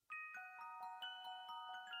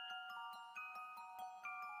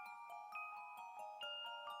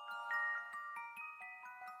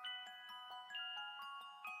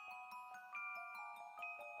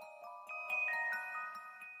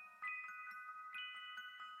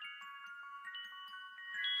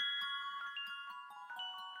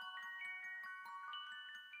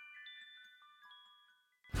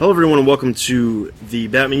Hello everyone and welcome to the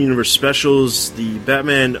Batman Universe Specials, the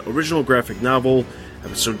Batman Original Graphic Novel,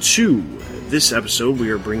 Episode 2. This episode we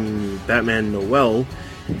are bringing you Batman Noel,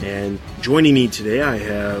 and joining me today I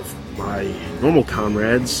have my normal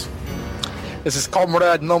comrades. This is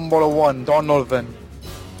Comrade number 1, Donovan.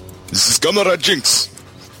 This is Comrade Jinx.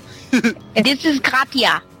 And this is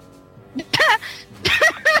Katya.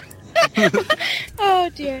 Oh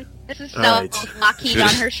dear. This is Stella knocking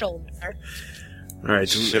on her shoulder. Alright,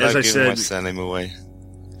 Should as I I give said, my surname away?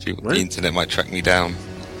 The What? internet might track me down.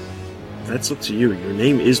 that's up to you. Your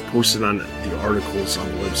name is posted on the articles on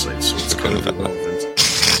the website, so it's kind of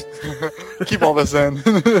irrelevant. Keep all this in.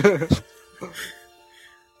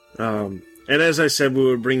 And as I said, we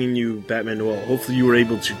were bringing you Batman Noel. Hopefully you were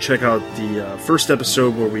able to check out the first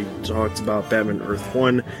episode where we talked about Batman Earth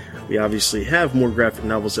 1. We obviously have more graphic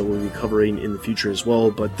novels that we'll be covering in the future as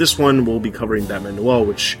well, but this one we'll be covering Batman Noel,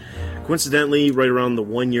 which coincidentally right around the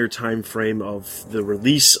 1 year time frame of the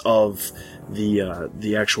release of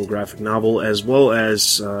the actual graphic novel, as well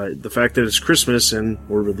as the fact that it's Christmas and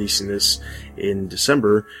we're releasing this in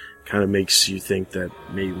December, kind of makes you think that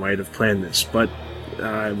maybe might have planned this, but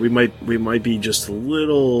we might be just a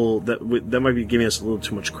little that might be giving us a little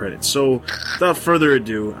too much credit. So, without further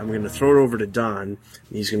ado, I'm going to throw it over to Don.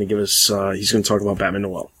 And he's going to give us he's going to talk about Batman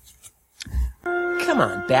Noel. Come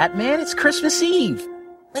on, Batman! It's Christmas Eve.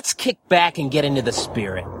 Let's kick back and get into the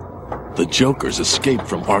spirit. The Joker's escaped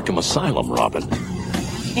from Arkham Asylum, Robin.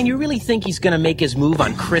 And you really think he's going to make his move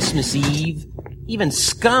on Christmas Eve? Even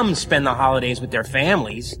scum spend the holidays with their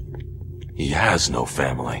families. He has no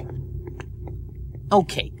family.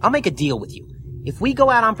 Okay, I'll make a deal with you. If we go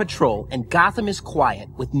out on patrol and Gotham is quiet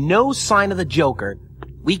with no sign of the Joker,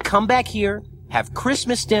 we come back here, have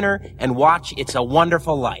Christmas dinner, and watch It's a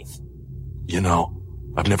Wonderful Life. You know,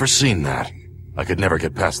 I've never seen that. I could never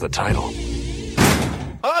get past the title.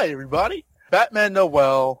 Hi, everybody. Batman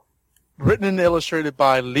Noel, written and illustrated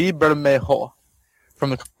by Lee Bermejo,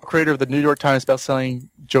 from the creator of the New York Times bestselling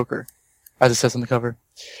Joker, as it says on the cover.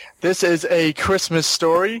 This is a Christmas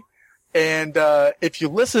story, and if you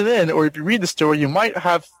listen in, or if you read the story, you might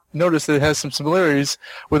have noticed that it has some similarities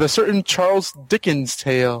with a certain Charles Dickens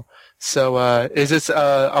tale. So, is this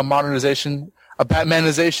a modernization, a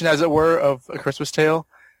Batmanization, as it were, of A Christmas Tale?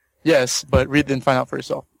 Yes, but read it and find out for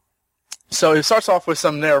yourself. So it starts off with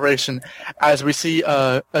some narration as we see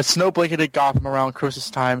a snow-blanketed Gotham around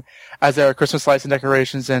Christmas time, as there are Christmas lights and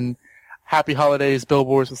decorations and happy holidays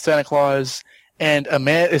billboards with Santa Claus, and a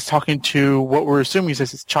man is talking to what we're assuming is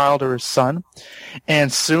his child or his son,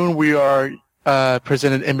 and soon we are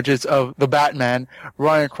presented images of the Batman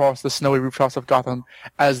running across the snowy rooftops of Gotham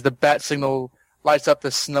as the bat signal lights up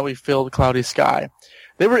the snowy-filled cloudy sky.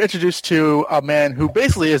 They were introduced to a man who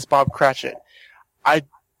basically is Bob Cratchit. I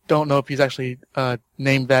don't know if he's actually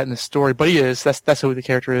named that in the story, but he is. That's who the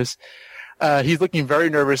character is. He's looking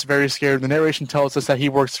very nervous, very scared. The narration tells us that he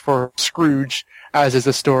works for Scrooge, as is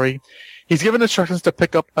the story. He's given instructions to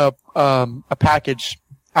pick up a package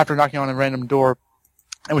after knocking on a random door,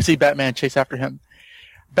 and we see Batman chase after him.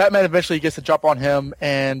 Batman eventually gets the drop on him,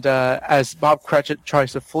 and as Bob Cratchit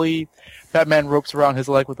tries to flee, Batman ropes around his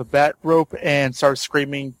leg with a bat rope and starts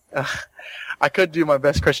screaming. I could do my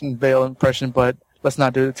best Christian Bale impression, but let's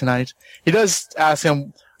not do it tonight. He does ask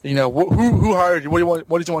him, you know, who hired you? What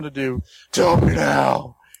did you want to do? Tell me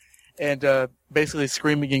now. And basically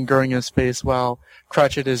screaming and gurring in his face while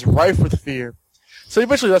Cratchit is rife with fear. So he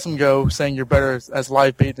eventually lets him go, saying you're better as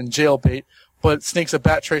live bait than jail bait, but sneaks a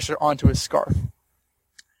bat tracer onto his scarf.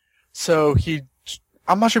 So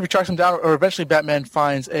I'm not sure if he tracks him down, or eventually Batman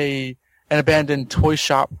finds an abandoned toy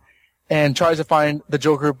shop and tries to find the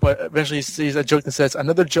Joker, but eventually sees a joke that says,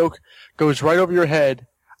 another joke goes right over your head.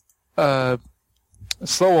 Slow,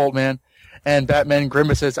 old man. And Batman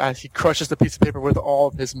grimaces as he crushes the piece of paper with all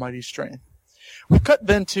of his mighty strength. We cut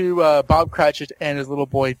then to Bob Cratchit and his little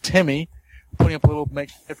boy Timmy putting up a little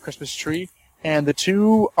makeshift Christmas tree, and the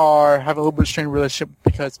two are having a little bit of strained relationship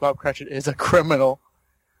because Bob Cratchit is a criminal.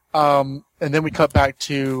 And then we cut back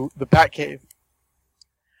to the Batcave.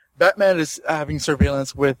 Batman is having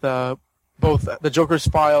surveillance with both the Joker's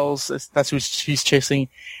files, that's who he's chasing,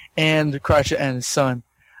 and Cratchit and his son.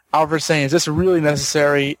 Alfred's saying, is this really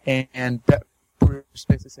necessary? And Bruce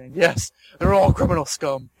basically saying, yes, they're all criminal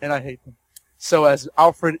scum, and I hate them. So as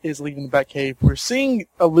Alfred is leaving the Batcave, we're seeing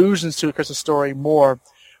allusions to A Christmas Story more.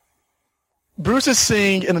 Bruce is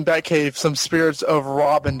seeing in the Batcave some spirits of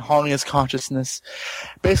Robin haunting his consciousness,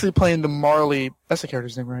 basically playing the Marley. That's the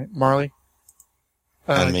character's name, right? Marley?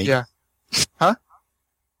 And me. Yeah. Huh?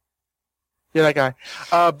 Yeah, that guy.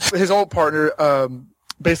 His old partner,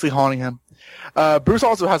 basically haunting him. Bruce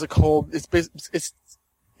also has a cold.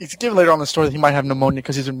 He's given later on in the story that he might have pneumonia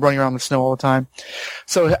because he's been running around in the snow all the time.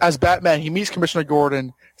 So as Batman, he meets Commissioner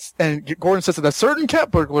Gordon, and Gordon says that a certain cat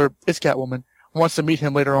burglar, it's Catwoman, wants to meet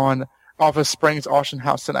him later on off of Springs auction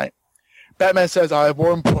house tonight. Batman says, I have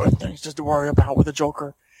more important things just to worry about with the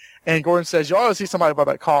Joker. And Gordon says, you ought to see somebody about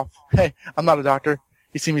that cough. Hey, I'm not a doctor.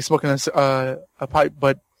 You see me smoking a pipe,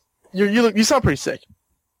 but you sound pretty sick.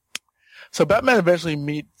 So Batman eventually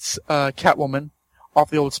meets Catwoman off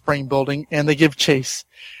the old Spring building, and they give chase.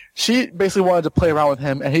 She basically wanted to play around with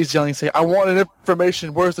him, and he's yelling, saying, I wanted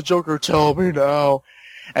information. Where's the Joker? Tell me now.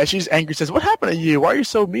 And she's angry, says, what happened to you? Why are you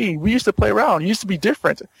so mean? We used to play around. You used to be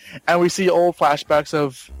different. And we see old flashbacks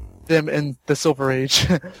of them in the Silver Age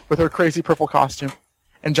with her crazy purple costume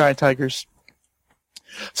and giant tigers.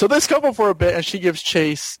 So they scuffle for a bit, and she gives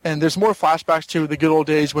chase, and there's more flashbacks to the good old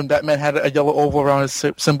days when Batman had a yellow oval around his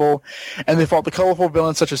symbol, and they fought the colorful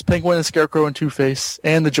villains such as Penguin and Scarecrow and Two-Face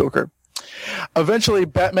and the Joker. Eventually,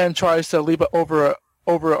 Batman tries to leap over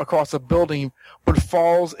across a building, but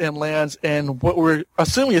falls and lands in what we're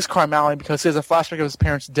assuming is Crime Alley because he has a flashback of his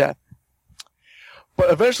parents' death.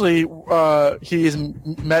 But eventually, he is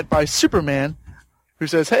met by Superman, who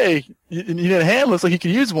says, hey, you need a hand? Looks like you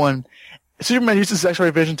could use one. Superman uses his X-ray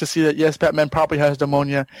vision to see that, yes, Batman probably has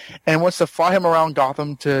pneumonia and wants to fly him around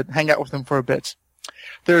Gotham to hang out with him for a bit.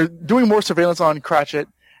 They're doing more surveillance on Cratchit,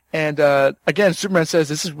 and again, Superman says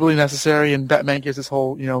this is really necessary, and Batman gives this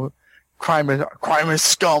whole, crime is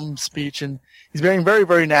scum speech, and he's being very,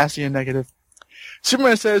 very nasty and negative.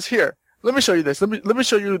 Superman says, here, let me show you this. Let me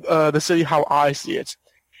show you the city how I see it.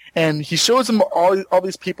 And he shows him all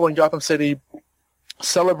these people in Gotham City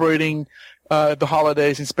celebrating the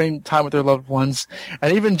holidays and spending time with their loved ones.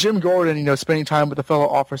 And even Jim Gordon, spending time with a fellow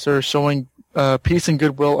officer, showing peace and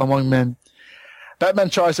goodwill among men.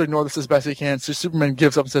 Batman tries to ignore this as best he can, so Superman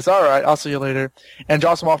gives up and says, all right, I'll see you later, and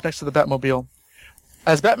drops him off next to the Batmobile.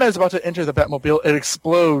 As Batman is about to enter the Batmobile, it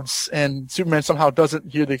explodes, and Superman somehow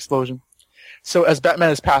doesn't hear the explosion. So as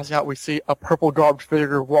Batman is passing out, we see a purple-garbed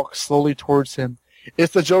figure walk slowly towards him.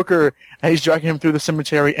 It's the Joker, and he's dragging him through the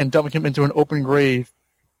cemetery and dumping him into an open grave.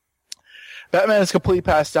 Batman is completely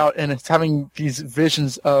passed out, and it's having these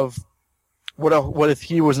visions of what if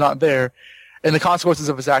he was not there, and the consequences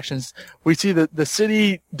of his actions. We see the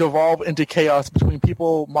city devolve into chaos between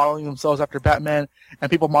people modeling themselves after Batman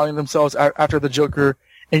and people modeling themselves after the Joker,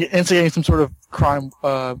 and instigating some sort of crime,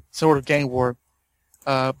 sort of gang war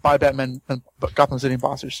by Batman and Gotham City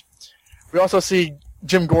imposters. We also see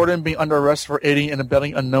Jim Gordon being under arrest for aiding and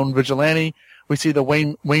abetting unknown vigilante. We see the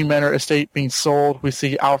Wayne Manor estate being sold. We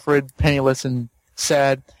see Alfred penniless and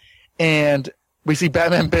sad. And we see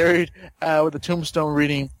Batman buried with a tombstone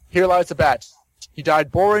reading, Here lies the bat. He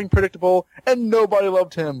died boring, predictable, and nobody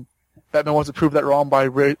loved him. Batman wants to prove that wrong by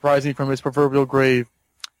rising from his proverbial grave.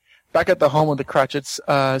 Back at the home of the Cratchits,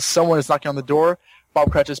 someone is knocking on the door.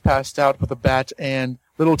 Bob Cratchit's passed out with a bat, and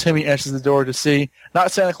little Timmy answers the door to see,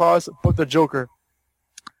 not Santa Claus, but the Joker.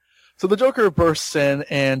 So the Joker bursts in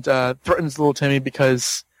and threatens little Timmy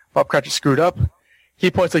because Bob Cratchit screwed up.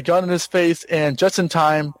 He points a gun in his face, and just in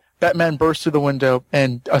time, Batman bursts through the window,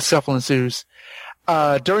 and a scuffle ensues.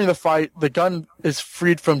 During the fight, the gun is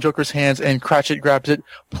freed from Joker's hands, and Cratchit grabs it,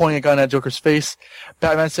 pointing a gun at Joker's face.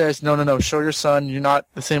 Batman says, no, show your son, you're not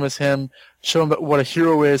the same as him. Show him what a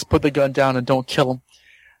hero is, put the gun down, and don't kill him.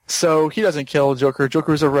 So he doesn't kill Joker.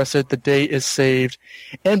 Joker is arrested, the day is saved.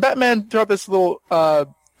 And Batman, throughout this little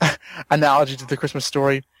analogy to the Christmas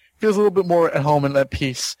story, feels a little bit more at home and at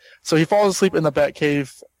peace. So he falls asleep in the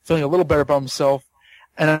Batcave, feeling a little better about himself.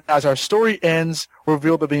 And as our story ends, we're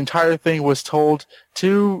revealed that the entire thing was told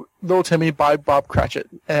to little Timmy by Bob Cratchit.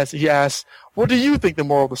 As he asks, what do you think the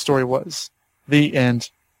moral of the story was? The end.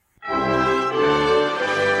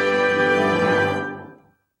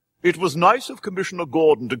 It was nice of Commissioner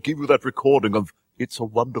Gordon to give you that recording of It's a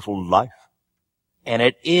Wonderful Life. And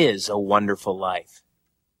it is a wonderful life.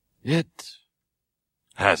 It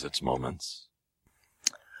has its moments.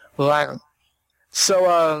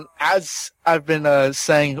 So, as I've been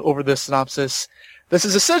saying over this synopsis, this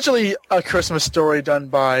is essentially a Christmas story done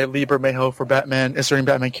by Lee Bermejo for Batman, inserting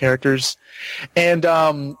Batman characters. And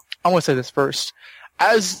I want to say this first.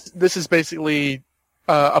 As this is basically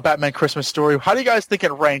a Batman Christmas story, how do you guys think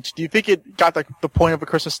it ranked? Do you think it got the point of a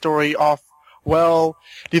Christmas story off well?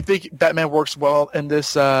 Do you think Batman works well in this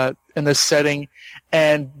setting?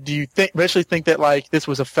 And do you eventually think that this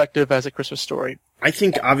was effective as a Christmas story? I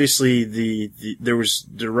think obviously there was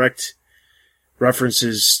direct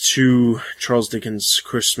references to Charles Dickens'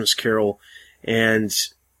 Christmas Carol, and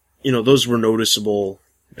those were noticeable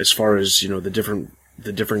as far as the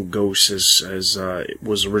different ghosts as it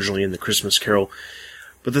was originally in the Christmas Carol.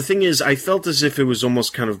 But the thing is, I felt as if it was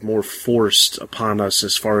almost kind of more forced upon us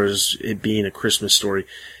as far as it being a Christmas story.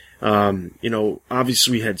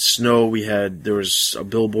 Obviously we had snow, there was a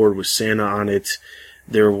billboard with Santa on it.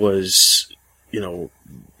 There was,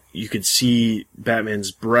 you could see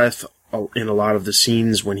Batman's breath in a lot of the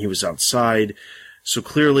scenes when he was outside. So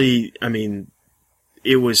clearly,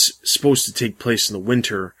 it was supposed to take place in the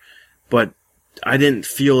winter, but I didn't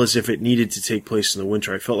feel as if it needed to take place in the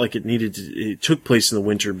winter. I felt like it took place in the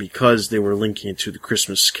winter because they were linking it to the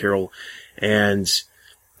Christmas Carol. And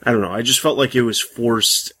I don't know, I just felt like it was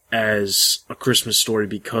forced as a Christmas story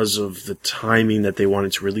because of the timing that they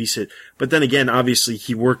wanted to release it. But then again, obviously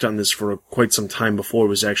he worked on this for quite some time before it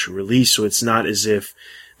was actually released, so it's not as if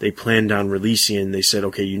they planned on releasing it and they said,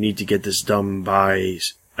 okay, you need to get this done by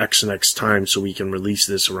X and X time so we can release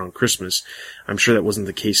this around Christmas. I'm sure that wasn't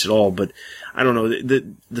the case at all, but I don't know,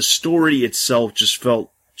 the story itself just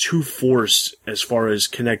felt too forced as far as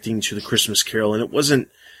connecting to the Christmas Carol, and it wasn't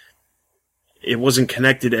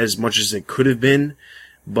connected as much as it could have been,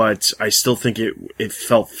 but I still think it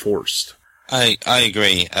felt forced. I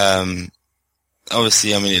agree.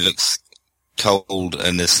 Obviously, it looks cold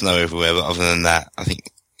and there's snow everywhere, but other than that, I think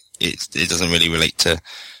it doesn't really relate to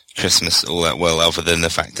Christmas all that well, other than the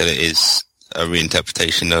fact that it is a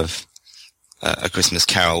reinterpretation of A Christmas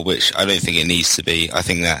Carol, which I don't think it needs to be. I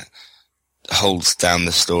think that holds down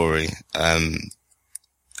the story, and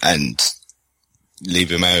Lee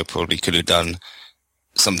Bermejo probably could have done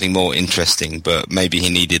something more interesting, but maybe he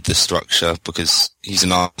needed the structure because he's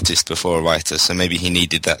an artist before a writer, so maybe he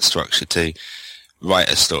needed that structure to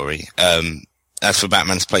write a story. As for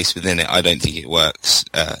Batman's place within it, I don't think it works,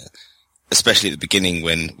 especially at the beginning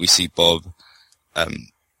when we see Bob, and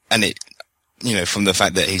it, from the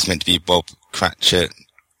fact that he's meant to be Bob Cratchit,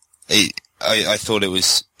 I thought it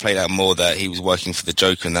was played out more that he was working for the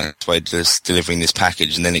Joker and that's why he's delivering this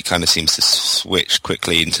package, and then it kind of seems to switch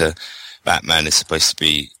quickly into Batman is supposed to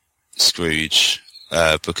be Scrooge,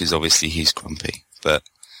 because obviously he's grumpy. But,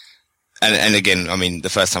 and again, the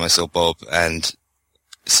first time I saw Bob and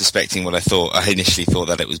suspecting what I initially thought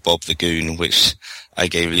that it was Bob the Goon, which I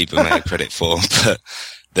gave Lee Bermejo credit for, but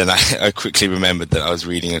then I quickly remembered that I was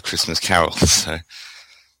reading A Christmas Carol, so.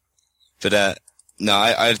 But, no,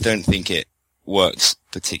 I don't think it works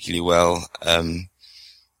particularly well.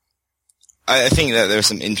 I think that there are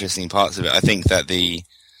some interesting parts of it. I think that the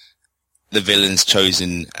villains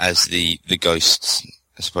chosen as the ghosts,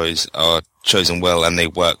 I suppose, are chosen well and they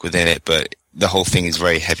work within it, but the whole thing is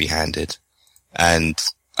very heavy-handed. And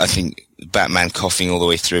I think Batman coughing all the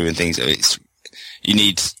way through and things, you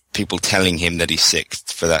need people telling him that he's sick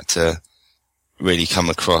for that to really come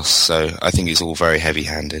across. So I think it's all very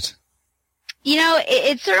heavy-handed.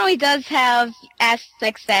 It certainly does have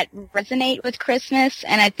aspects that resonate with Christmas,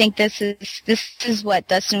 and I think this is what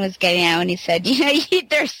Dustin was getting at when he said,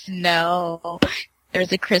 there's snow,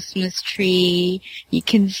 there's a Christmas tree, you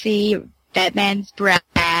can see Batman's breath,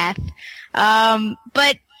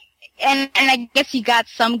 but and I guess you got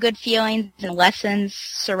some good feelings and lessons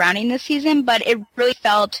surrounding the season, but it really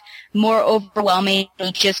felt more overwhelming,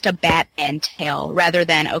 just a Batman tale rather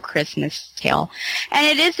than a Christmas tale. And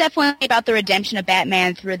it is definitely about the redemption of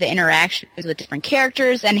Batman through the interactions with different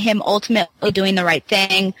characters and him ultimately doing the right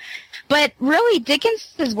thing. But really,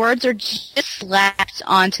 Dickens' words are just slapped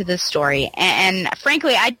onto the story. And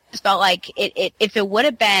frankly, I just felt like it would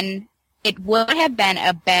have been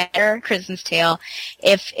a better Christmas tale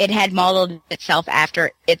if it had modeled itself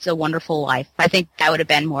after It's a Wonderful Life. I think that would have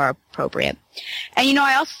been more appropriate. And,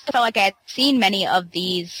 I also felt like I had seen many of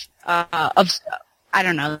these,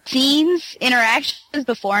 scenes, interactions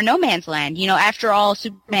before in No Man's Land. After all,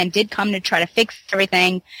 Superman did come to try to fix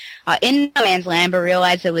everything in No Man's Land, but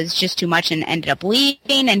realized it was just too much and ended up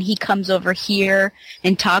leaving, and he comes over here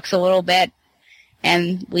and talks a little bit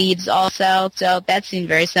and leaves also, so that seemed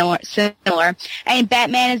very similar. And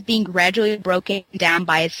Batman is being gradually broken down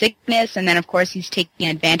by his sickness, and then of course he's taken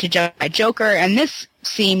advantage of by Joker, and this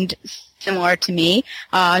seemed similar to me,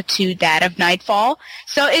 to that of Nightfall.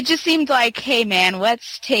 So it just seemed like, hey man,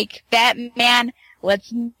 let's take Batman,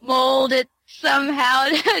 let's mold it somehow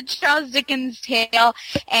to Charles Dickens' tale,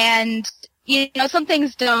 and some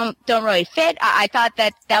things don't really fit. I thought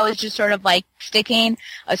that was just sort of like sticking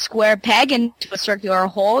a square peg into a circular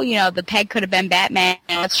hole. The peg could have been Batman,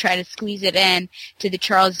 and let's try to squeeze it in to the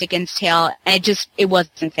Charles Dickens tale. And it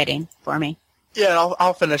wasn't fitting for me. Yeah,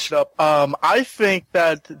 I'll finish it up. I think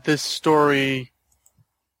that this story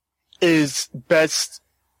is best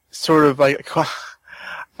sort of like,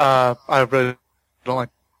 I really don't like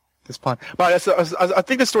this pun, but I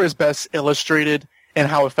think the story is best illustrated and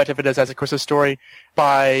how effective it is as a Christmas story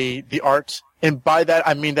by the art And by that,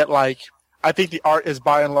 I mean that, like, I think the art is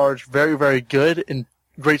by and large very, very good and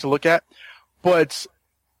great to look at. But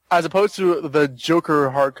as opposed to the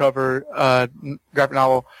Joker hardcover graphic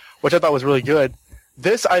novel, which I thought was really good,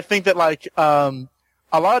 this, I think that, like,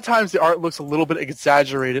 a lot of times the art looks a little bit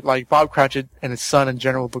exaggerated. Like Bob Cratchit and his son in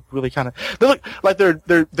general look really kind of, they look like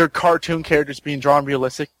they're cartoon characters being drawn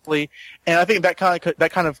realistically. And I think that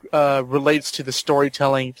kind of relates to the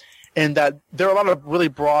storytelling, in that there are a lot of really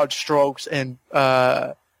broad strokes and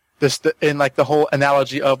in like the whole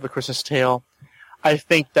analogy of the Christmas tale. I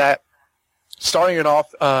think that starting it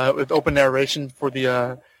off with open narration for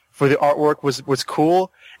the artwork was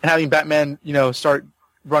cool, and having Batman, start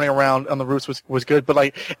running around on the roofs was good. But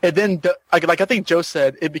like, and then like I think Joe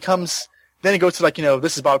said, it becomes, then it goes to like,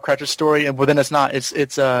 this is Bob Cratchit's story, and then it's not.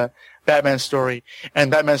 It's Batman's story,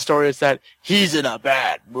 and Batman's story is that he's in a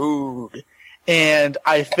bad mood. And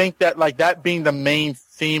I think that, like, that being the main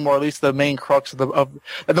theme, or at least the main crux of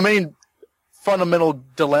the main fundamental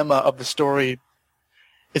dilemma of the story,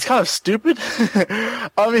 it's kind of stupid.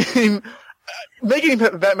 I mean, making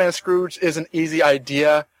Batman Scrooge is an easy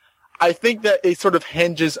idea. I think that it sort of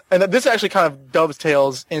hinges, and this actually kind of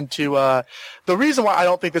dovetails into the reason why I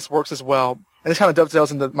don't think this works as well, and this kind of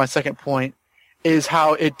dovetails into my second point, is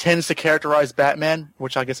how it tends to characterize Batman,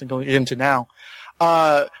 which I guess I'm going to get into now.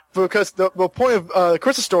 Because the point of the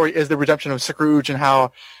Christmas story is the redemption of Scrooge, and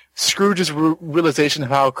how Scrooge's realization of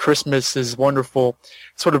how Christmas is wonderful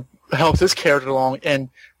sort of helps his character along and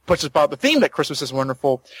pushes about the theme that Christmas is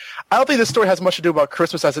wonderful. I don't think this story has much to do about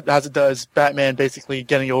Christmas as it does Batman basically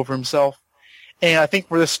getting over himself. And I think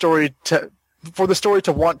for the story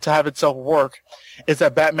to want to have itself work, is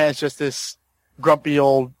that Batman's just this grumpy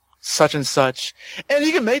old such and such. And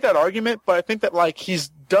you can make that argument, but I think that, like, he's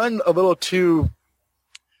done a little too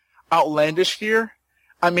outlandish here.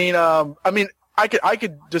 I mean, I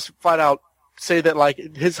could just flat out say that, like,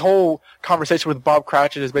 his whole conversation with Bob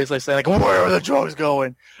Cratchit is basically saying, like, where are the drugs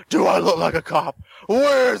going? Do I look like a cop?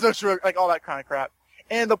 Where's the drug? Like, all that kind of crap.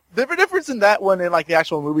 And the difference in that one and, like, the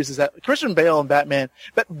actual movies is that Christian Bale and Batman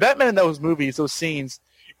in those movies, those scenes,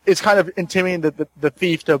 is kind of intimidating the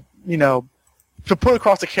thief to put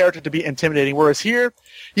across the character to be intimidating. Whereas here,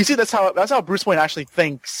 you see that's how Bruce Wayne actually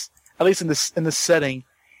thinks, at least in this setting.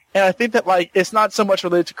 And I think that, like, it's not so much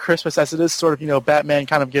related to Christmas as it is sort of, Batman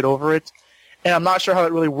kind of get over it. And I'm not sure how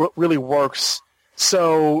it really works.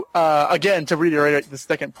 So, again, to reiterate the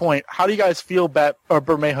second point, how do you guys feel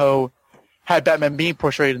Bermejo had Batman being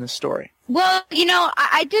portrayed in this story? Well,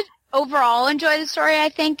 I did overall enjoy the story, I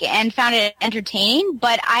think, and found it entertaining,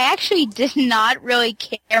 but I actually did not really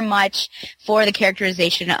care much for the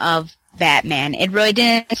characterization of Batman. It really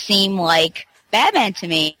didn't seem like Batman to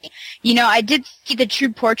me. I did see the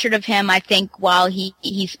true portrait of him, I think, while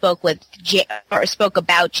he spoke spoke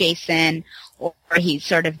about Jason, or he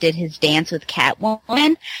sort of did his dance with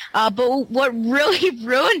Catwoman. But what really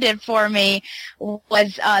ruined it for me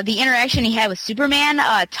was the interaction he had with Superman,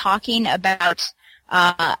 talking about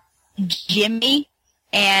Jimmy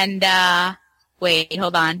and wait,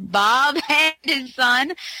 hold on. Bob and his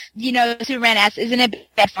son. Superman asks, isn't it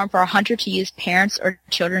bad form for a hunter to use parents or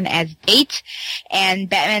children as bait? And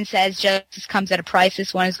Batman says, justice comes at a price.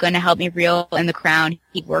 This one is going to help me reel in the crown.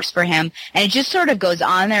 He works for him. And it just sort of goes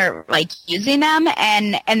on there, like, using them.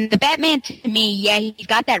 And the Batman, to me, yeah, he's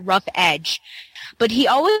got that rough edge. But he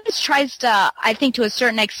always tries to, I think to a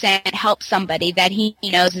certain extent, help somebody that he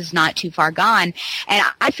knows is not too far gone. And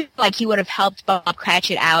I feel like he would have helped Bob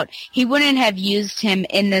Cratchit out. He wouldn't have used him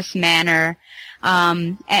in this manner.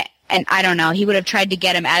 And I don't know, he would have tried to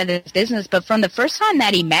get him out of this business. But from the first time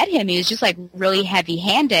that he met him, he was just, like, really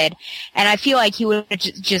heavy-handed. And I feel like he would have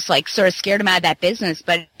just like, sort of scared him out of that business.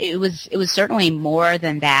 But it was certainly more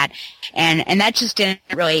than that. And that just didn't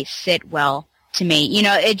really sit well to me.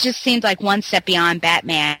 It just seems like one step beyond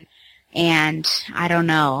Batman, and I don't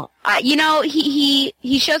know.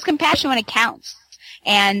 He shows compassion when it counts,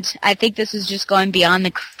 and I think this is just going beyond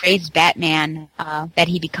the crazed Batman that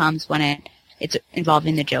he becomes when it's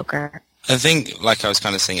involving the Joker. I think, like I was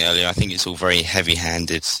kind of saying earlier, I think it's all very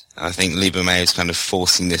heavy-handed. I think Lee Bermejo is kind of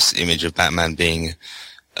forcing this image of Batman being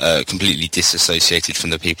completely disassociated from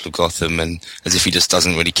the people of Gotham, and as if he just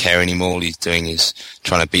doesn't really care anymore. All he's doing is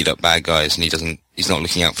trying to beat up bad guys, and he's not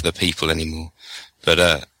looking out for the people anymore.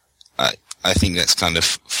 But I think that's kind of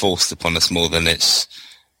forced upon us more than it's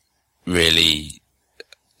really,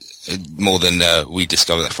 more than we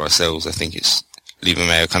discover that for ourselves. I think it's Lee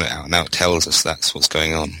Bermejo kind of out and out tells us that's what's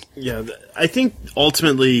going on. Yeah, I think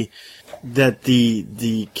ultimately that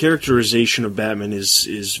the characterization of Batman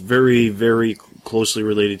is very, very closely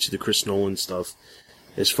related to the Chris Nolan stuff.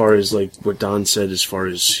 as far as like what Don said, as far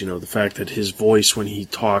as, you know, the fact that his voice when he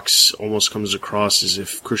talks almost comes across as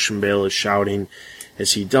if Christian Bale is shouting,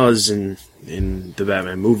 as he does in the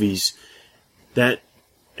Batman movies. That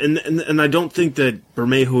and I don't think that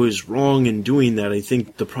Bermejo is wrong in doing that. I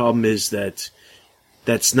think the problem is that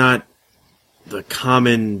that's not the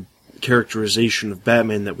common characterization of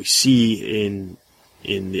Batman that we see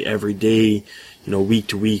in the everyday, week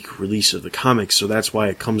to week release of the comics. So that's why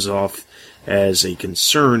it comes off as a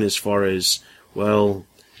concern as far as, well,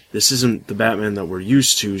 this isn't the Batman that we're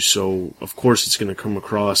used to, so of course it's going to come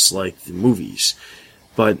across like the movies.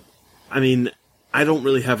 But, I mean, I don't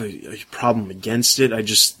really have a problem against it. I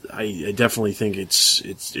definitely think it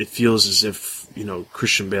feels as if,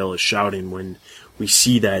 Christian Bale is shouting when we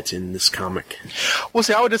see that in this comic. Well,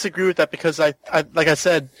 see, I would disagree with that because I like I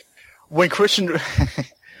said, when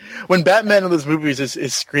when Batman in those movies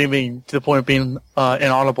is screaming to the point of being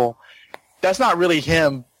inaudible, that's not really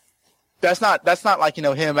him. That's not like,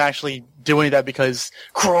 him actually doing that because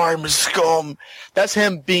crime is scum. That's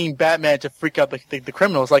him being Batman to freak out the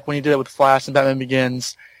criminals, like when he did it with Flash and Batman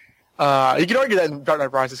Begins. You could argue that in Dark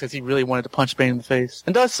Knight Rises because he really wanted to punch Bane in the face,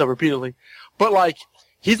 and does so repeatedly. But, like,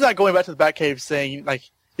 he's not going back to the Batcave saying, like,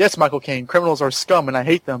 yes, Michael Caine, criminals are scum and I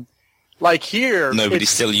hate them. Like, here... Nobody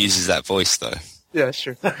still uses that voice, though. Yeah,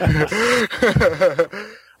 sure.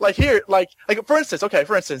 Like, here, like, for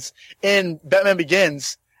instance, in Batman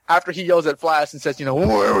Begins, after he yells at Flash and says,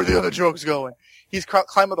 where are the other jokes going? He's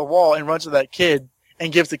climbing the wall and runs to that kid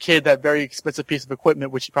and gives the kid that very expensive piece of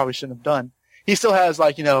equipment, which he probably shouldn't have done. He still has,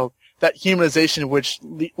 like, that humanization which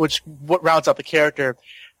what rounds out the character.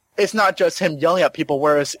 It's not just him yelling at people,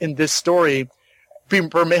 whereas in this story,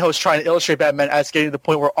 Bermejo is trying to illustrate Batman as getting to the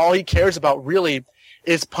point where all he cares about really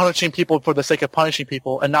is punishing people for the sake of punishing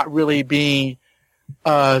people and not really being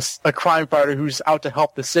a crime fighter who's out to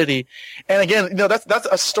help the city. And again, that's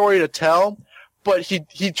a story to tell, but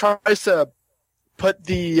he tries to put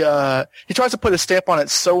a stamp on it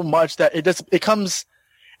so much that it becomes,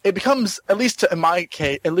 at least in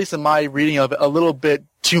my reading of it, a little bit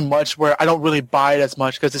too much where I don't really buy it as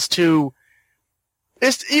much because it's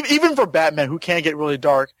even for Batman, who can get really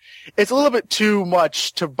dark, it's a little bit too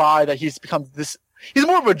much to buy that he's become this. He's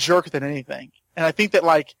more of a jerk than anything, and I think that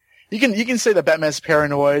like you can say that Batman's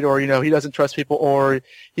paranoid or he doesn't trust people or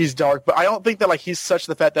he's dark, but I don't think that like he's such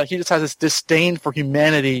the fact that he just has this disdain for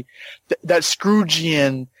humanity, that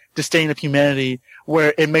Scroogian disdain of humanity,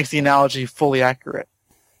 where it makes the analogy fully accurate.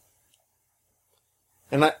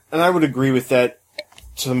 And I would agree with that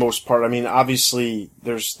to the most part. I mean, obviously,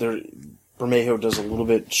 Bermejo does a little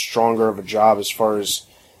bit stronger of a job as far as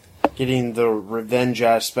getting the revenge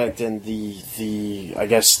aspect and the I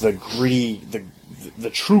guess the gritty,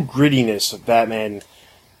 the true grittiness of Batman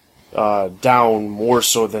down more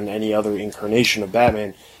so than any other incarnation of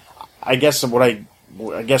Batman. I guess what I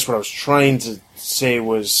was trying to say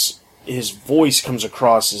was his voice comes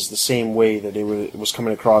across as the same way that it was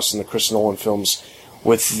coming across in the Chris Nolan films,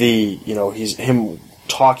 with the he's him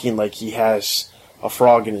talking like he has a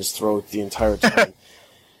frog in his throat the entire time.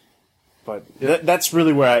 But that's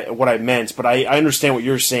really what I meant. But I understand what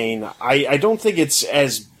you're saying. I don't think it's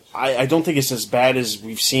as bad as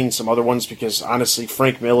we've seen some other ones, because honestly,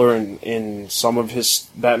 Frank Miller in some of his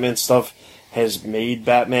Batman stuff has made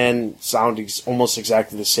Batman sound almost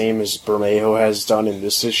exactly the same as Bermejo has done in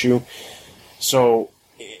this issue. So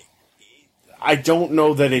I don't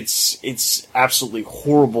know that it's absolutely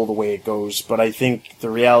horrible the way it goes, but I think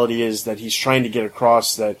the reality is that he's trying to get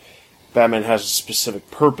across that Batman has a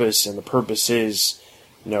specific purpose, and the purpose is,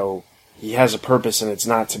 he has a purpose, and it's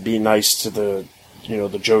not to be nice to the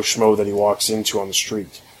Joe Schmo that he walks into on the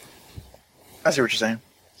street. I see what you're saying.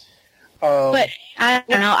 But I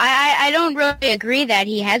don't know. I don't really agree that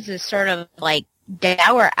he has this sort of like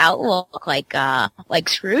dour outlook like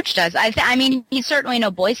Scrooge does. I mean, he's certainly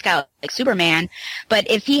no Boy Scout like Superman,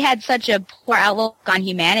 but if he had such a poor outlook on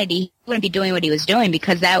humanity, he wouldn't be doing what he was doing,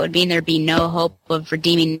 because that would mean there'd be no hope of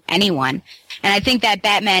redeeming anyone. And I think that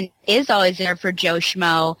Batman is always there for Joe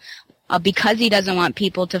Schmo, because he doesn't want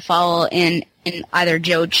people to follow in either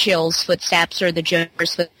Joe Chill's footsteps or the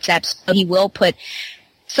Joker's footsteps. So he will put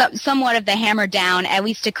somewhat of the hammer down, at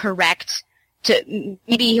least to correct.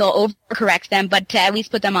 Maybe he'll overcorrect them, but to at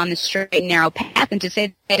least put them on the straight and narrow path. And to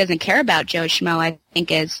say that he doesn't care about Joe Schmo, I think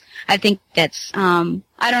that's I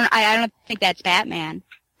don't think that's Batman.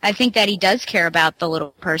 I think that he does care about the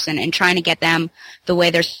little person and trying to get them the way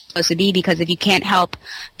they're supposed to be, because if you can't help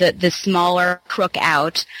the smaller crook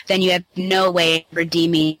out, then you have no way of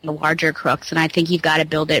redeeming the larger crooks. And I think you've got to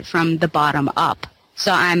build it from the bottom up.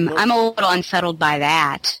 So I'm a little unsettled by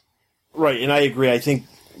that. Right, and I agree. I think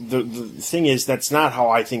the thing is, that's not how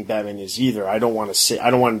I think Batman is either. I don't want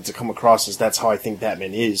it to come across as that's how I think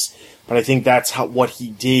Batman is, but I think that's what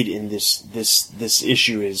he did in this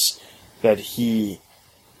issue is that he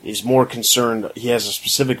is more concerned. He has a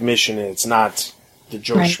specific mission, and it's not the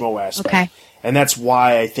Joe Schmo aspect. Okay. And that's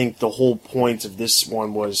why I think the whole point of this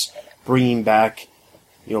one was bringing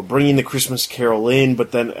the Christmas Carol in,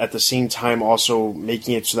 but then at the same time also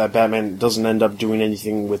making it so that Batman doesn't end up doing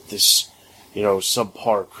anything with this,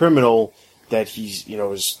 subpar criminal that he's,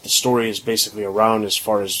 the story is basically around as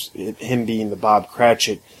far as him being the Bob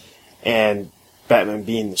Cratchit and Batman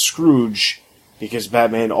being the Scrooge, because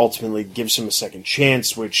Batman ultimately gives him a second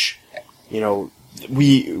chance, which,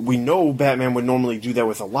 we know Batman would normally do that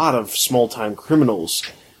with a lot of small-time criminals,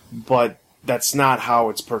 but that's not how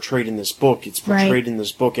it's portrayed in this book. It's portrayed in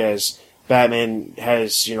this book as Batman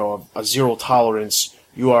has, a zero tolerance.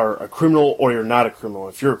 You are a criminal or you're not a criminal.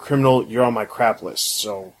 If you're a criminal, you're on my crap list.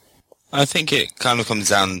 So, I think it kind of comes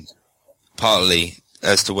down partly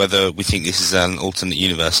as to whether we think this is an alternate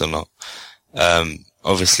universe or not.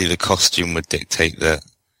 Obviously, the costume would dictate that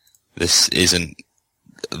this isn't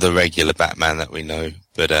the regular Batman that we know.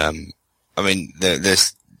 But,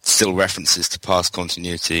 there's still references to past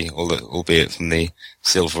continuity, albeit from the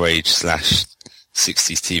Silver Age / 60s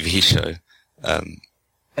TV show.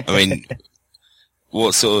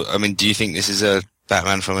 Do you think this is a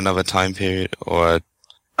Batman from another time period or an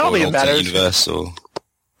alternate universe? Or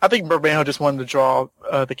I think Bermejo just wanted to draw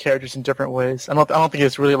the characters in different ways. I don't think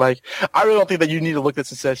it's really I really don't think that you need to look at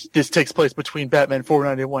this and say this takes place between Batman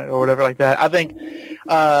 491 or whatever like that. I think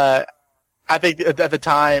at the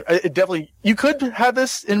time, it definitely, you could have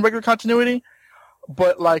this in regular continuity,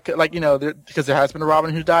 but because there has been a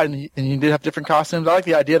Robin who died and he did have different costumes. I like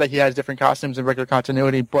the idea that he has different costumes in regular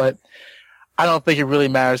continuity, but I don't think it really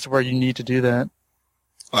matters to where you need to do that.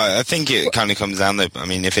 I think it kind of comes down though.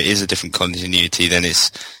 If it is a different continuity, then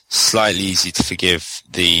it's slightly easy to forgive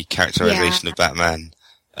the characterization of Batman.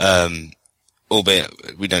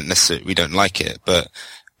 Albeit we don't like it, but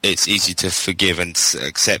it's easy to forgive and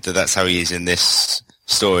accept that that's how he is in this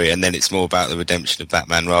story, and then it's more about the redemption of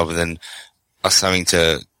Batman rather than us having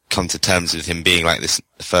to come to terms with him being like this in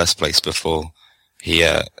the first place before he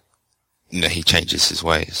changes his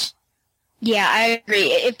ways. Yeah, I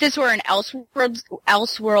agree. If this were an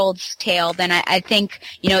Elseworlds tale, then I think,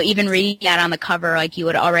 even reading that on the cover, you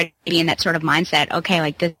would already be in that sort of mindset.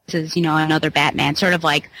 Okay, this is, another Batman, sort of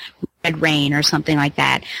like Red Rain or something like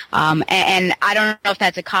that. And I don't know if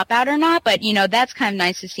that's a cop-out or not, but, that's kind of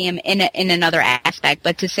nice to see him in another aspect.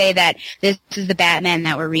 But to say that this is the Batman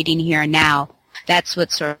that we're reading here and now, that's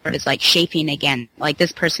what sort of is shaping again,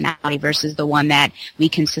 this personality versus the one that we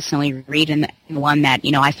consistently read and the one that,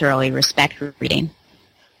 I thoroughly respect reading.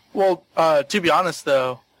 Well, to be honest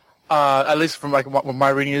though, at least from what my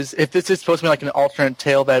reading is, if this is supposed to be an alternate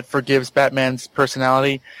tale that forgives Batman's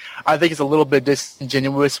personality, I think it's a little bit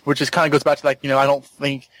disingenuous, which just kind of goes back to I don't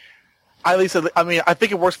think, at least, I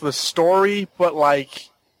think it works for the story, but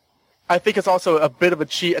I think it's also a bit of a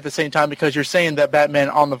cheat at the same time, because you're saying that Batman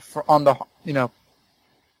on the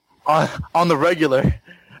regular,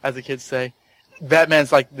 as the kids say, Batman's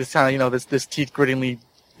this kind of, this teeth grittingly,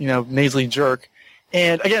 nasally jerk.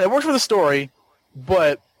 And again, it works for the story,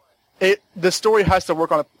 but the story has to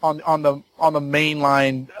work on the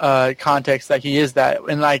mainline context that he is that.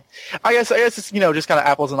 And I guess it's just kind of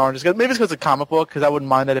apples and oranges. Maybe it's because it's a comic book, because I wouldn't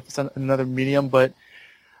mind that if it's another medium, but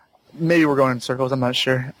maybe we're going in circles. I'm not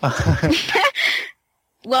sure.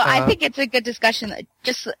 Well, I think it's a good discussion.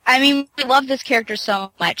 We love this character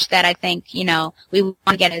so much that I think, we want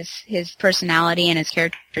to get his personality and his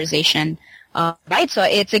characterization right. So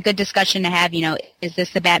it's a good discussion to have, is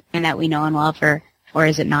this the Batman that we know and love or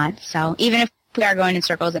is it not? So even if we are going in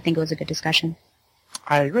circles, I think it was a good discussion.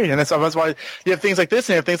 I agree. And that's why you have things like this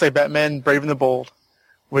and you have things like Batman Brave and the Bold,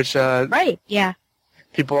 which, right, yeah.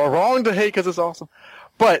 People are wrong to hate because it's awesome.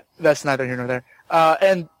 But that's neither here nor there.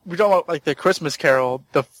 And we're talking about the Christmas Carol.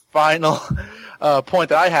 The final point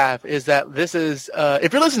that I have is that this is,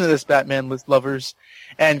 if you're listening to this, Batman lovers,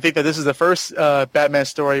 and think that this is the first Batman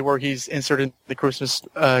story where he's inserted the Christmas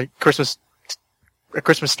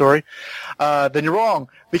story, then you're wrong,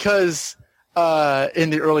 because in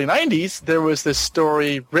the early 90s there was this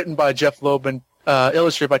story written by Jeff Loeb and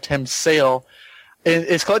illustrated by Tim Sale.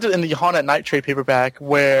 It's collected in the Haunted at Night trade paperback,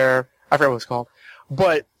 where I forget what it's called,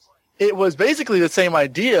 but it was basically the same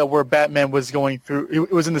idea where Batman was going through.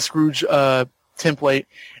 It was in the Scrooge template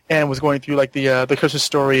and was going through the Christmas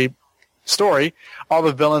story. All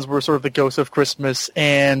the villains were sort of the ghosts of Christmas,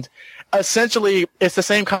 and essentially it's the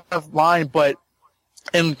same kind of line. But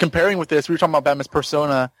in comparing with this, we were talking about Batman's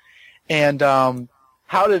persona and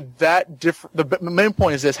how did that the main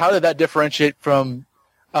point is this, how did that differentiate from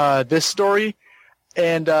this story?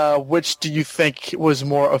 And which do you think was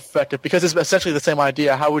more effective? Because it's essentially the same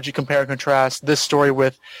idea. How would you compare and contrast this story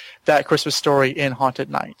with that Christmas story in Haunted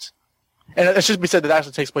Night? And it should be said that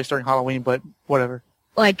actually takes place during Halloween, but whatever.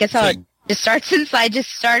 Well, I guess I'll just start since I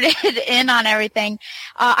just started in on everything.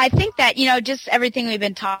 I think that, just everything we've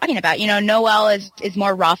been talking about, Noelle is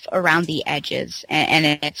more rough around the edges, and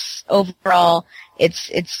it's overall,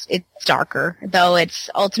 it's darker, though it's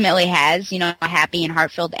ultimately has, a happy and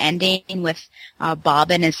heart-filled ending with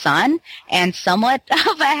Bob and his son, and somewhat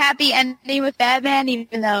of a happy ending with Batman,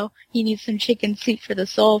 even though he needs some chicken soup for the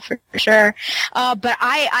soul for sure. But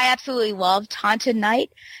I absolutely loved Haunted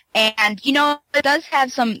Night. And, it does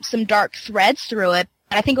have some dark threads through it,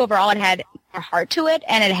 but I think overall it had more heart to it,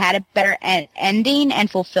 and it had a better ending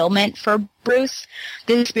and fulfillment for Bruce.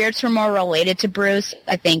 The spirits were more related to Bruce,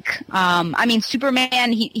 I think.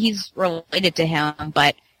 Superman, he's related to him,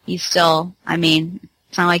 but he's still,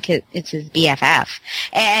 it's not like it's his BFF.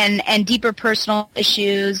 And deeper personal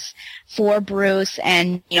issues for Bruce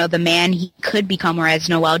and, the man he could become, whereas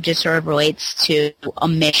Noelle just sort of relates to a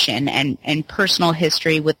mission and personal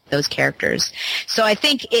history with those characters. So I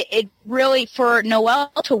think it really, for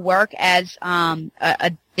Noelle to work as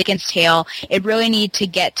a Dickens tale, it really needed to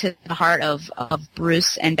get to the heart of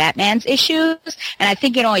Bruce and Batman's issues, and I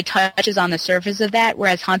think it only touches on the surface of that,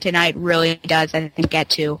 whereas Haunted Night really does, I think, get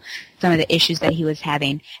to some of the issues that he was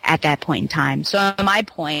having at that point in time. So in my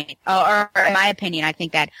opinion, I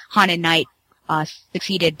think that Haunted Night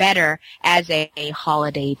succeeded better as a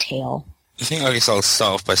holiday tale. I think I guess I'll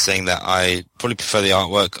start off by saying that I probably prefer the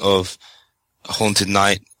artwork of Haunted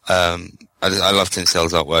Night. I love Tim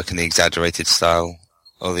Sale's artwork and the exaggerated style,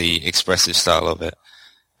 or the expressive style of it.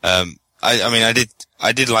 I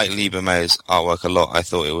did like Lee Bermeyer's artwork a lot. I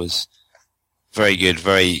thought it was very good,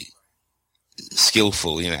 very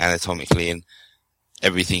skillful, anatomically, and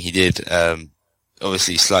everything he did.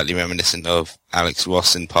 Obviously slightly reminiscent of Alex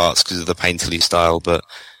Ross in parts because of the painterly style, but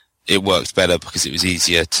it worked better because it was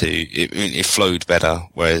easier it flowed better,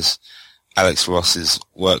 whereas Alex Ross's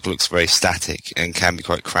work looks very static and can be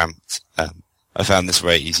quite cramped. I found this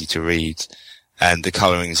very easy to read, and the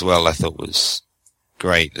colouring as well I thought was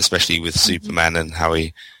great, especially with Superman and how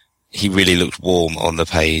he really looked warm on the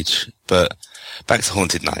page. But back to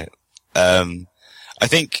Haunted Night. I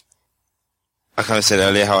think I kind of said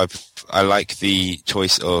earlier how I like the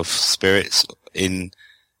choice of spirits in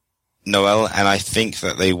Noelle, and I think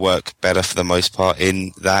that they work better for the most part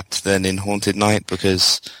in that than in Haunted Night,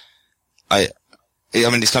 because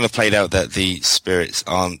it's kind of played out that the spirits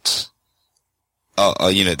aren't,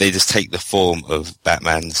 they just take the form of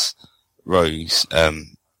Batman's rogues.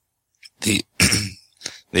 The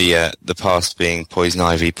past being Poison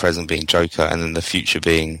Ivy, present being Joker, and then the future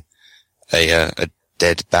being a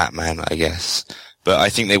dead Batman, I guess. But I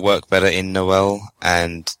think they work better in Noelle,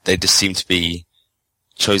 and they just seem to be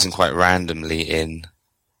chosen quite randomly in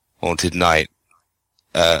Haunted Night,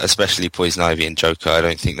 especially Poison Ivy and Joker. I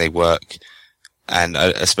don't think they work, and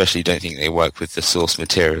I especially don't think they work with the source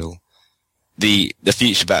material. The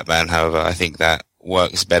future Batman, however, I think that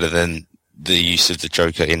works better than the use of the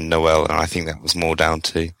Joker in Noelle, and I think that was more down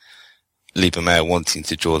to Lee Bermeyer wanting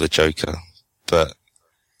to draw the Joker. But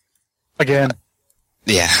again,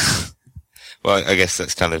 yeah. Well, I guess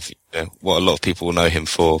that's kind of what a lot of people will know him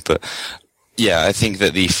for. But yeah, I think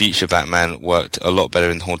that the future Batman worked a lot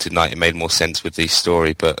better in Haunted Night. It made more sense with the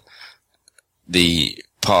story, but the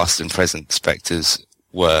past and present spectres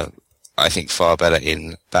were, I think, far better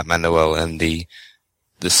in Batman Noelle, and the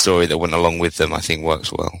story that went along with them, I think,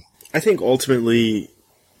 works well. I think ultimately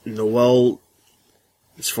Noelle,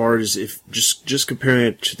 as far as if just comparing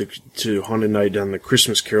it to Haunted Night on the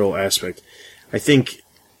Christmas Carol aspect, I think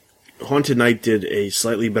Haunted Night did a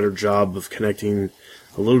slightly better job of connecting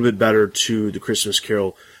a little bit better to the Christmas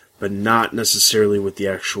Carol, but not necessarily with the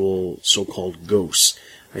actual so-called ghosts.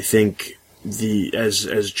 I think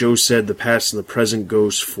as Joe said, the past and the present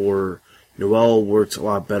ghosts for Noelle worked a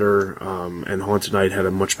lot better, and Haunted Night had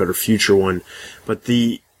a much better future one. But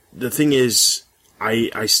the thing is,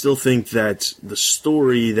 I still think that the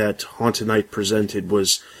story that Haunted Night presented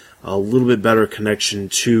was a little bit better connection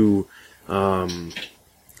to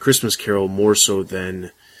Christmas Carol more so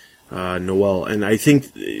than Noelle. And I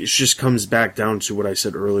think it just comes back down to what I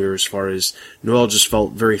said earlier as far as Noelle just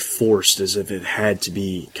felt very forced, as if it had to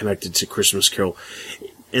be connected to Christmas Carol.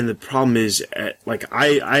 And the problem is,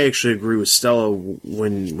 I actually agree with Stella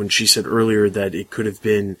when she said earlier that it would have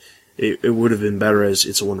been better as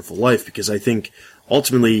It's a Wonderful Life, because I think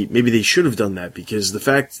ultimately, maybe they should have done that, because the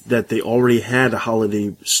fact that they already had a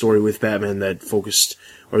holiday story with Batman that focused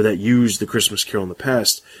or that used the Christmas Carol in the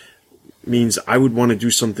past means I would want to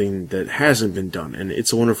do something that hasn't been done. And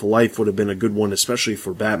It's a Wonderful Life would have been a good one, especially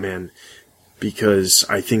for Batman, because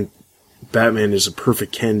I think Batman is a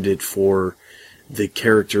perfect candidate for the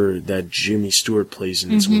character that Jimmy Stewart plays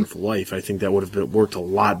in It's a Wonderful Life. I think that would have worked a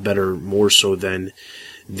lot better, more so than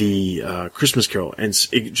the Christmas Carol. And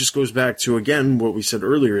it just goes back to, again, what we said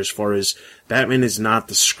earlier, as far as Batman is not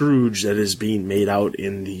the Scrooge that is being made out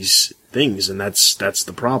in these things, and that's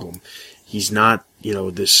the problem. He's not,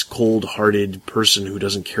 this cold-hearted person who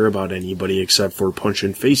doesn't care about anybody except for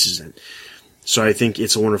punching faces in. So I think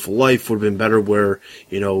It's a Wonderful Life would have been better where,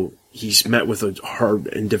 he's met with a hard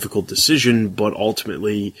and difficult decision, but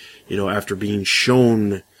ultimately, after being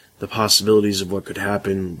shown the possibilities of what could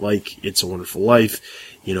happen, like It's a Wonderful Life,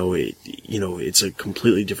 it's a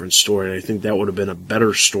completely different story. And I think that would have been a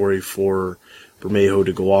better story for Bermejo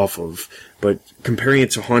to go off of. But comparing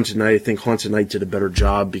it to Haunted Night, I think Haunted Night did a better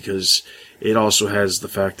job because it also has the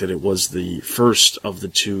fact that it was the first of the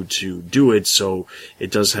two to do it, so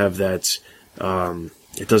it does have that,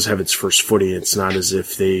 it does have its first footing. It's not as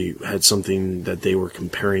if they had something that they were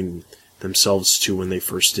comparing themselves to when they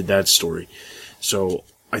first did that story. So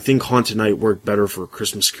I think Haunted Night worked better for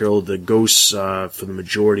Christmas Carol. The ghosts, for the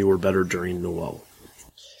majority, were better during Noel.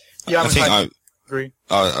 Yeah, I agree.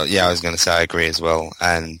 Yeah, I was going to say I agree as well.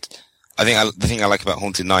 And I think the thing I like about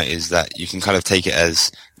Haunted Night is that you can kind of take it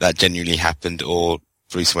as that genuinely happened, or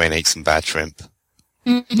Bruce Wayne ate some bad shrimp.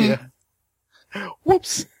 Yeah.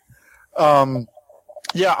 Whoops.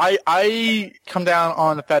 Yeah, I come down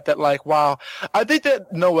on the fact that, wow, I think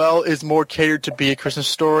that Noel is more catered to be a Christmas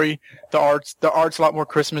story. The art's a lot more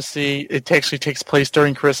Christmassy. It actually takes place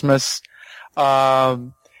during Christmas.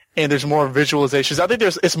 And there's more visualizations. I think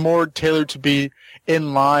it's more tailored to be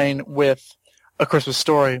in line with a Christmas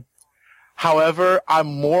story. However, I'm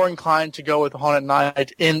more inclined to go with Haunted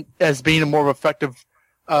Night as being a more effective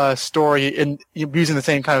story in using the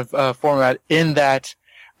same kind of format, in that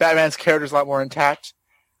Batman's character is a lot more intact.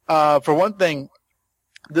 For one thing,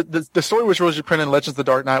 the story was originally printed in Legends of the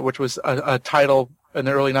Dark Knight, which was a title in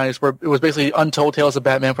the early 90s where it was basically untold tales of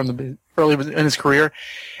Batman from the early in his career.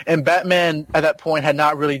 And Batman at that point had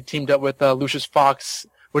not really teamed up with Lucius Fox,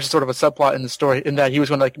 which is sort of a subplot in the story, in that he was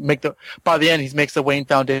going to by the end, he makes the Wayne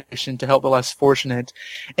Foundation to help the less fortunate.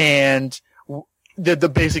 And the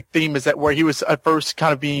basic theme is that where he was at first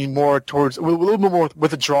kind of being more towards, a little bit more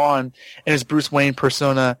withdrawn in his Bruce Wayne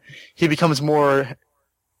persona, he becomes more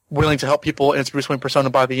willing to help people in his Bruce Wayne persona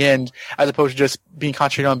by the end, as opposed to just being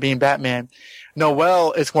concentrated on being Batman.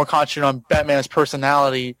 Noel is more concentrated on Batman's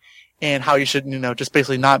personality and how you should, just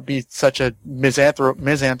basically not be such a misanthrope.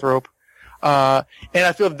 And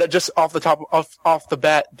I feel that just off the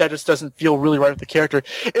bat, that just doesn't feel really right with the character.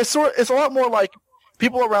 It's a lot more like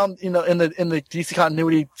people around, in the DC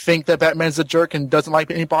continuity think that Batman's a jerk and doesn't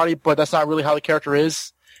like anybody, but that's not really how the character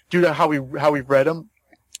is due to how we've read him.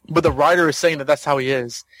 But the writer is saying that that's how he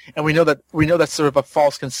is, and we know that's sort of a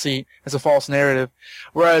false conceit. It's a false narrative.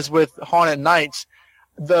 Whereas with Haunted Night,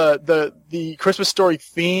 the Christmas story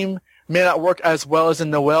theme may not work as well as in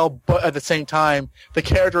Noel, but at the same time, the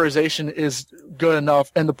characterization is good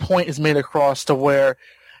enough, and the point is made across to where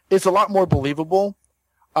it's a lot more believable.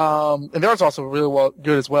 And the art's also really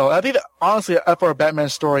good as well. And I think that, honestly, for a Batman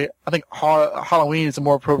story, I think Halloween is a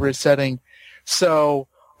more appropriate setting. So,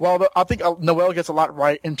 while I think Noel gets a lot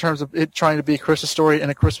right in terms of it trying to be a Christmas story and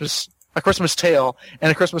a Christmas tale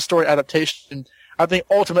and a Christmas story adaptation, I think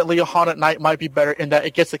ultimately a Haunted Night might be better in that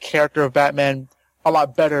it gets the character of Batman a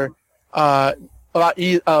lot better, in an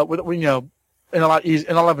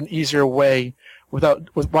easier way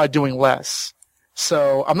by doing less.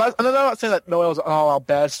 So I'm not saying that Noel is an all-out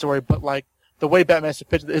bad story, but the way Batman's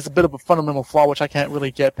depicted is a bit of a fundamental flaw which I can't really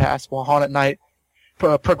get past. While Haunted Night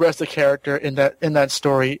progress the character in that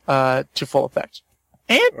story to full effect.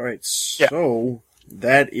 And all right, so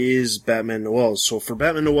that is Batman Noel. So for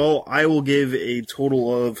Batman Noel, I will give a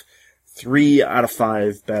total of 3 out of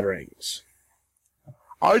 5 Batarangs.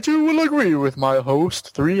 I too will agree with my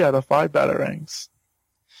host. 3 out of 5 Batarangs.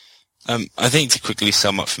 I think to quickly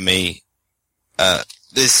sum up for me,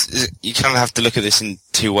 you kind of have to look at this in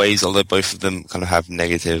two ways, although both of them kind of have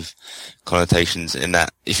negative connotations, in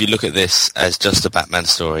that if you look at this as just a Batman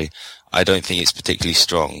story, I don't think it's particularly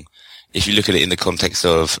strong. If you look at it in the context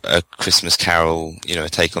of a Christmas Carol, a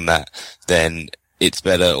take on that, then it's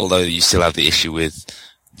better, although you still have the issue with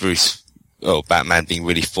Batman being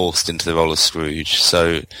really forced into the role of Scrooge.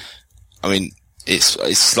 So, I mean, it's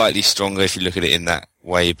slightly stronger if you look at it in that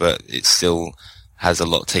way, but it still has a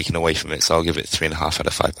lot taken away from it, so I'll give it 3.5 out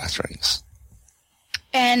of 5 batarangs.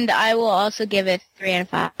 And I will also give it 3 out of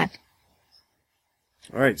 5.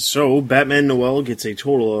 Alright, so Batman Noel gets a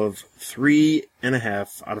total of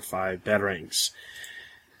 3.5 out of 5 batarangs.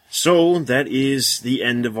 So, that is the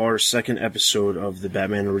end of our second episode of the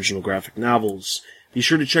Batman original graphic novels. Be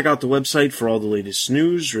sure to check out the website for all the latest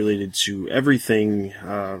news related to everything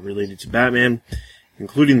related to Batman,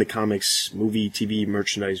 including the comics, movie, TV,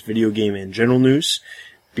 merchandise, video game, and general news.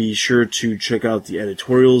 Be sure to check out the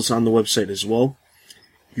editorials on the website as well.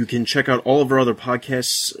 You can check out all of our other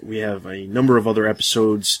podcasts. We have a number of other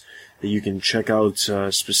episodes that you can check out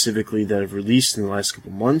specifically that have released in the last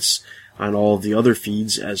couple months on all of the other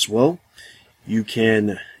feeds as well. You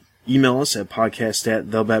can email us at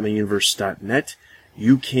podcast@thebatmanuniverse.net.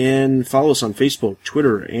 You can follow us on Facebook,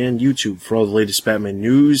 Twitter, and YouTube for all the latest Batman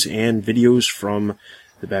news and videos from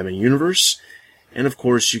the Batman universe. And of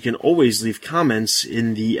course, you can always leave comments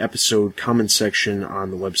in the episode comment section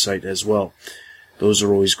on the website as well. Those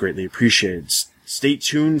are always greatly appreciated. Stay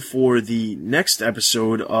tuned for the next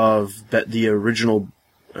episode of the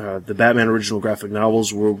Batman original graphic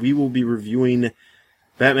novels, where we will be reviewing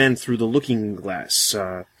Batman Through the Looking Glass.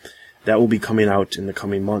 That will be coming out in the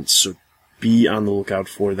coming months, so be on the lookout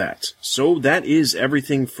for that. So that is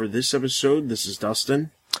everything for this episode. This is Dustin.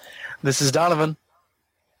 This is Donovan.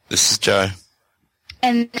 This is Joe.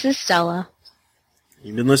 And this is Stella.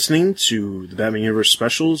 You've been listening to the Batman Universe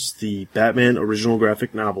Specials, the Batman original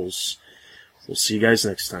graphic novels. We'll see you guys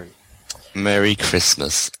next time. Merry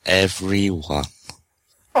Christmas, everyone.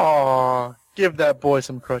 Aw, give that boy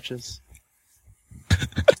some crutches.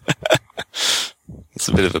 It's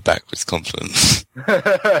a bit of a backwards compliment.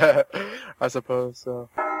 I suppose so.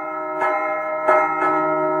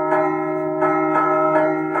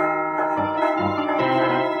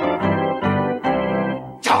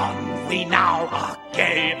 Don we now a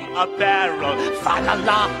game a barrel. Fa la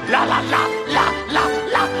la la la la la la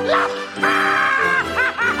la la.